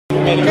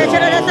Cioè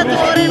c'era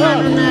l'adattatore ma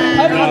non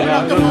è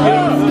fatto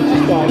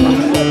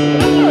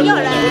io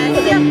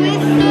sia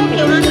questo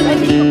che un altro che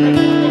si scopre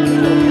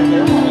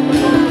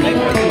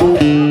 24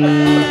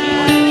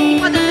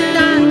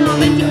 70 no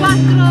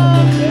 24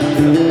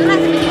 non è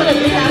 24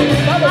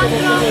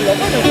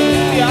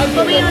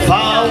 If I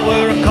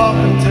were a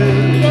carpenter,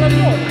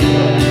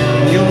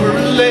 you were a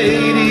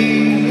lady,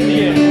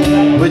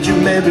 would you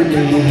marry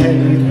me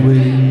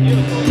anyway?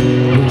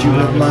 Would you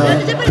have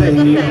my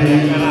baby?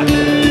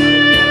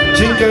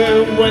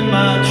 Tinker with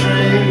my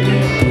trade,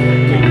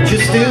 would you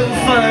still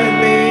find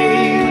me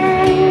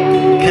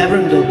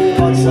carrying the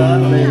pots I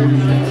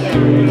made,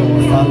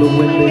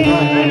 following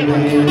behind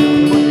me?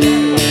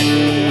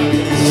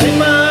 Say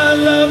my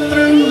love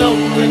through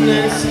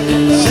loneliness,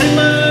 say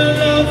my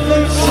love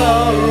through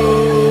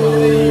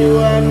sorrow.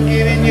 I'm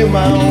giving you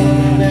my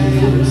own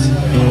days,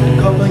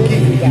 come and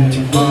give you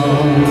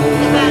tomorrow.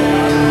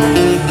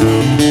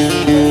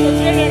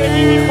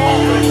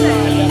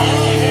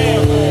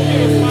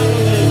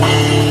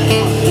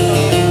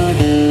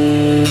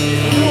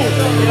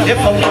 If I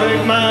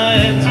work my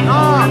hands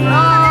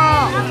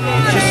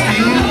just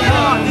feel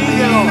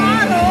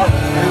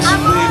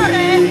amore,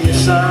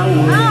 yes I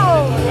would.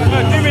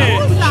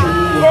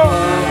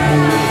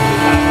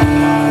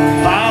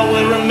 If I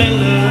were a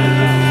miller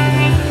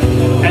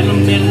and the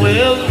mill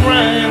was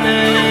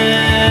grinding,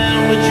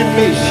 would you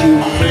miss your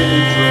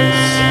pretty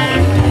dress,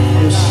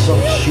 your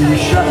soft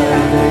shoes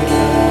shining?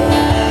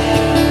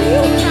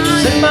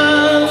 Say my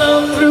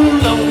love through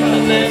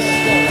loneliness,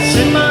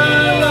 say my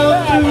love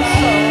through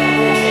sorrow.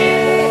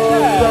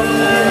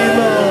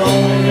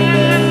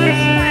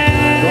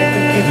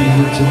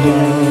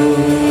 Tomorrow.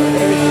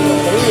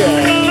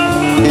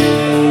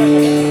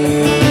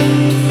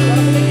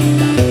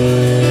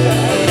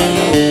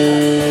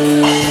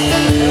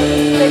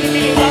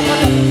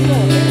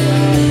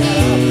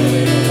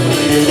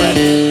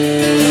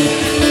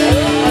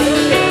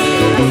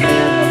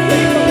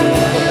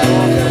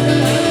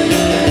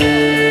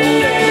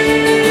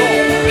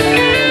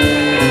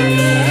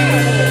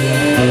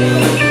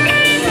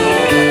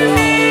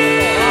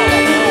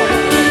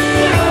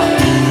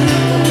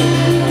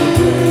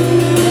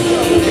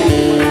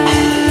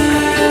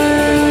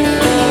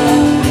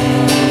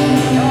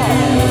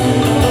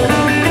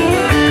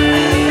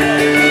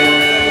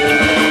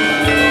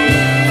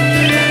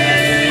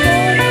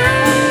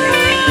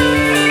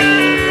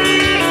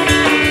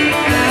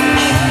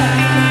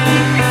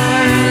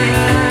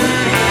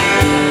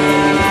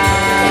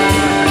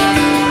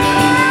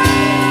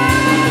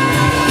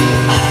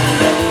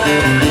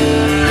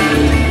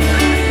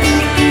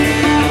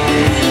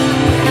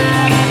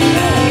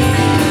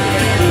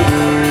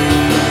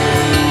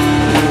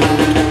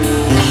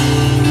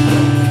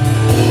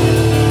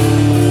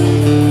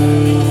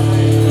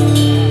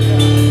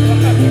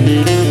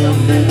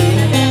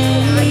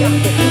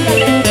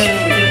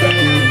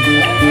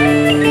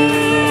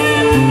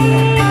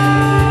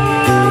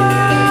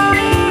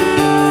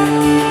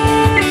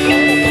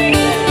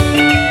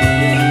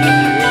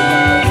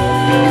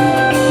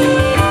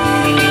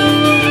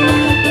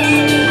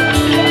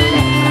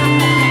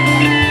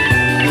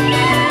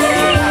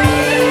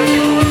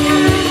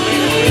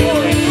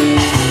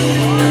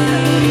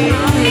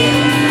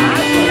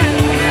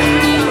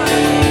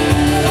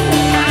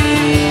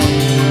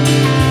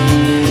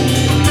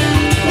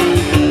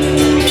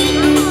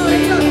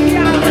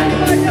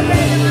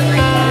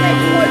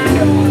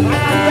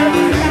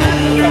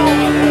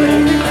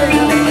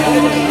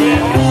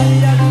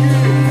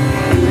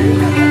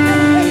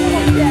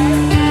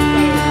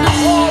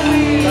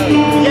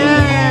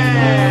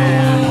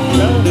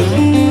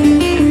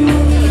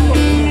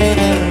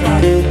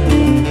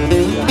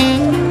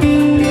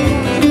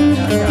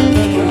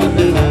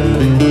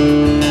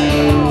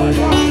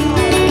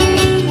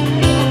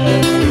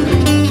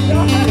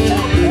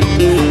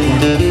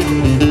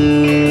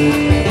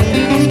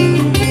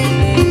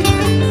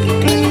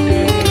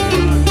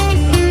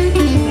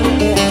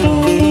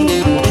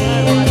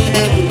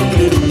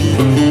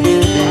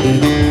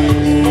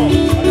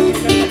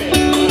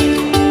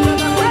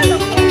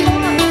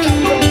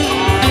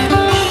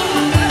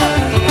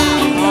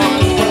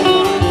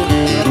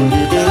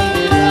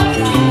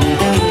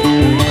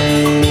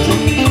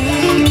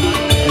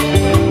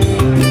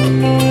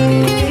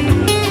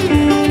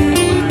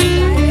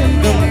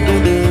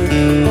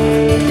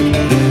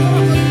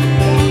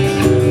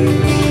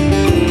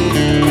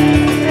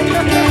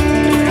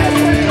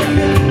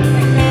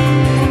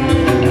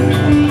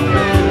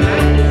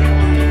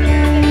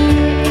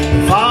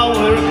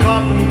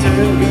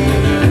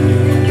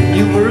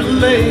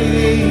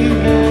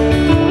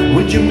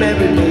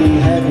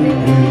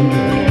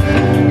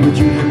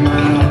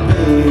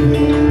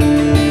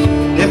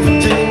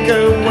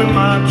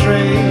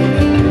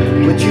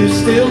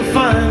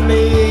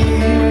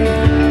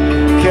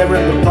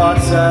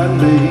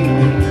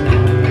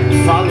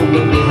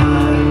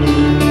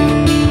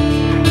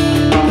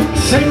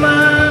 Say my